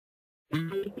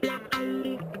Good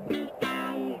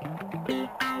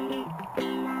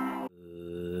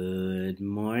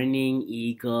morning,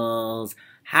 Eagles.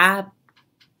 Happy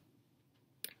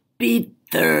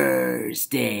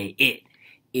Thursday. It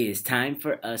is time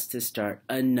for us to start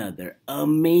another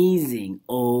amazing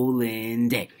Olin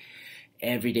Day.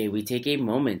 Every day we take a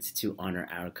moment to honor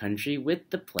our country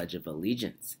with the Pledge of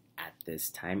Allegiance. At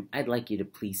this time, I'd like you to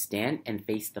please stand and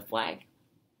face the flag.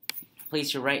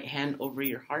 Place your right hand over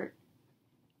your heart.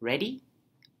 Ready?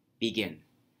 Begin.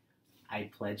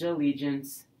 I pledge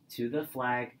allegiance to the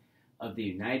flag of the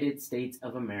United States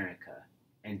of America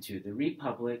and to the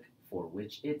republic for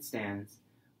which it stands,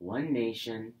 one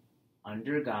nation,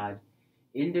 under God,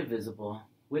 indivisible,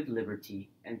 with liberty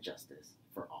and justice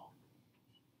for all.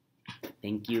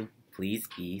 Thank you. Please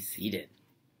be seated.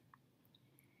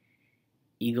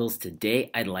 Eagles, today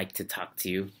I'd like to talk to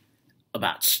you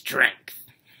about strength.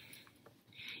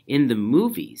 In the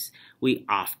movies, we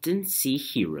often see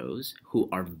heroes who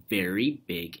are very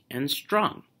big and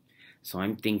strong. So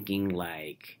I'm thinking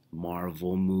like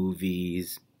Marvel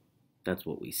movies. That's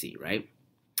what we see, right?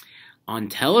 On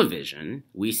television,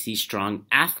 we see strong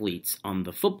athletes on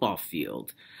the football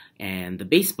field and the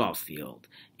baseball field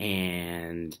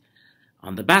and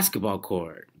on the basketball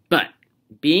court. But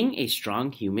being a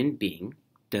strong human being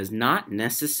does not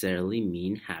necessarily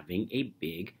mean having a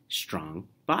big, strong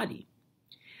body.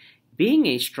 Being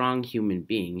a strong human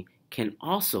being can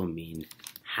also mean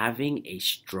having a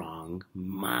strong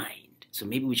mind. So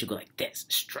maybe we should go like this,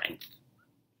 strength.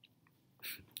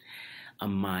 A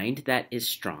mind that is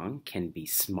strong can be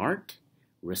smart,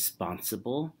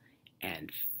 responsible,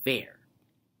 and fair.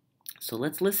 So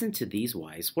let's listen to these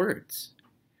wise words.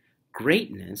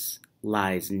 Greatness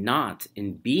lies not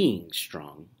in being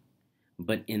strong,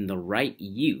 but in the right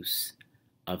use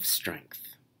of strength.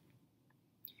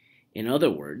 In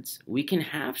other words, we can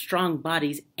have strong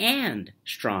bodies and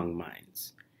strong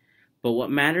minds. But what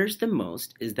matters the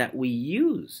most is that we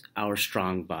use our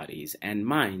strong bodies and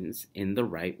minds in the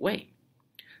right way.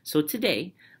 So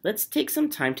today, let's take some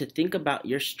time to think about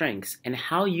your strengths and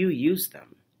how you use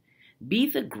them. Be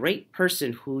the great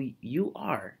person who you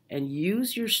are and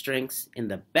use your strengths in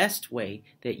the best way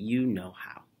that you know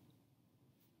how.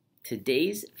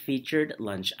 Today's featured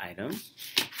lunch item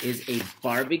is a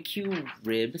barbecue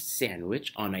rib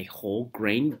sandwich on a whole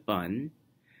grain bun,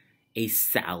 a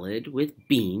salad with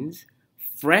beans,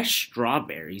 fresh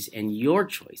strawberries, and your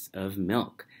choice of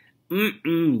milk.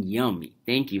 Yummy.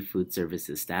 Thank you, food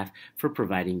services staff, for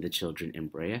providing the children in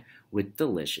Brea with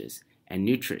delicious and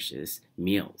nutritious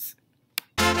meals.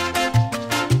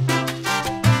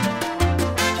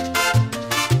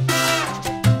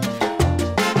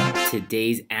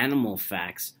 Today's animal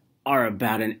facts are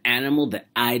about an animal that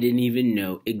I didn't even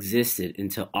know existed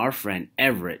until our friend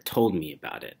Everett told me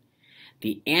about it.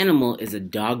 The animal is a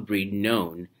dog breed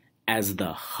known as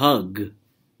the Hug.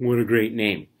 What a great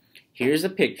name. Here's a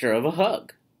picture of a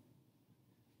hug.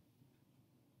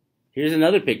 Here's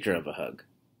another picture of a hug.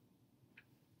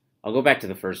 I'll go back to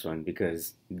the first one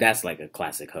because that's like a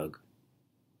classic hug.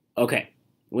 Okay,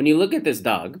 when you look at this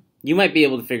dog, you might be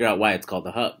able to figure out why it's called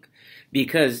a hug.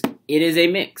 Because it is a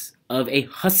mix of a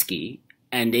husky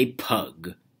and a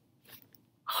pug.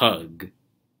 Hug.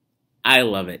 I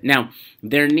love it. Now,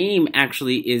 their name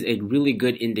actually is a really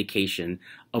good indication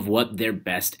of what they're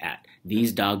best at.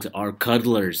 These dogs are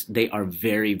cuddlers. They are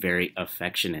very, very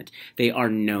affectionate. They are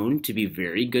known to be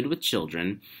very good with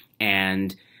children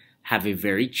and have a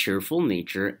very cheerful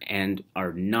nature and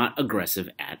are not aggressive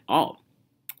at all.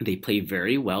 They play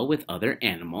very well with other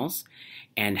animals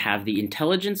and have the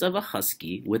intelligence of a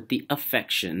husky with the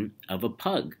affection of a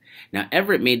pug. Now,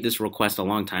 Everett made this request a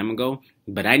long time ago,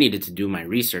 but I needed to do my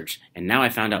research, and now I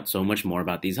found out so much more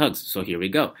about these hugs. So here we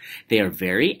go. They are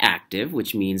very active,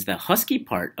 which means the husky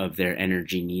part of their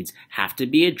energy needs have to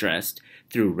be addressed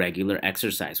through regular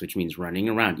exercise, which means running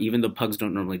around. Even though pugs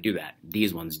don't normally do that,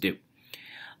 these ones do.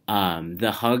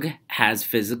 The hug has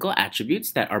physical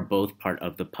attributes that are both part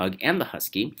of the pug and the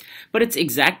husky, but its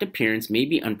exact appearance may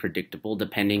be unpredictable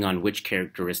depending on which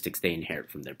characteristics they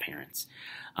inherit from their parents.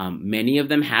 Many of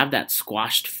them have that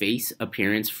squashed face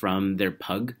appearance from their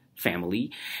pug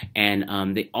family,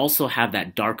 and they also have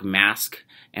that dark mask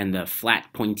and the flat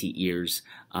pointy ears.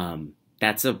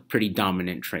 That's a pretty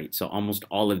dominant trait, so almost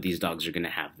all of these dogs are going to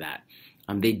have that.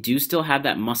 They do still have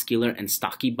that muscular and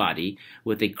stocky body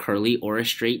with a curly or a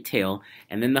straight tail,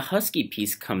 and then the husky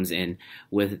piece comes in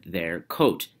with their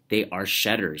coat. They are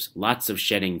shedders, lots of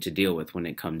shedding to deal with when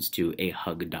it comes to a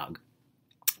hug dog.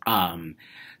 Um,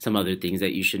 some other things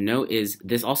that you should know is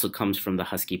this also comes from the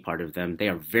husky part of them. They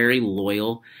are very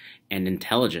loyal and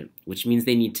intelligent, which means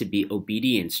they need to be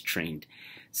obedience trained.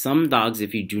 Some dogs,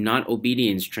 if you do not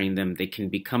obedience train them, they can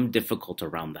become difficult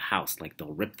around the house, like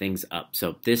they'll rip things up.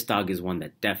 So this dog is one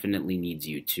that definitely needs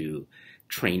you to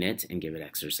train it and give it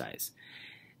exercise.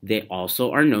 They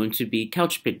also are known to be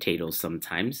couch potatoes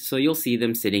sometimes, so you'll see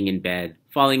them sitting in bed,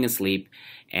 falling asleep,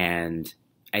 and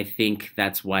I think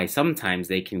that's why sometimes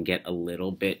they can get a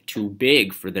little bit too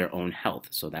big for their own health.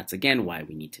 So that's again why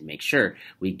we need to make sure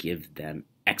we give them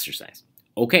exercise.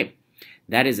 Okay,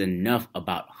 that is enough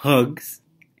about hugs,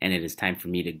 and it is time for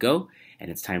me to go, and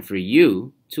it's time for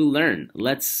you to learn.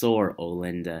 Let's soar,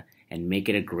 Olinda, and make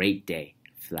it a great day.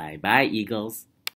 Fly by, eagles.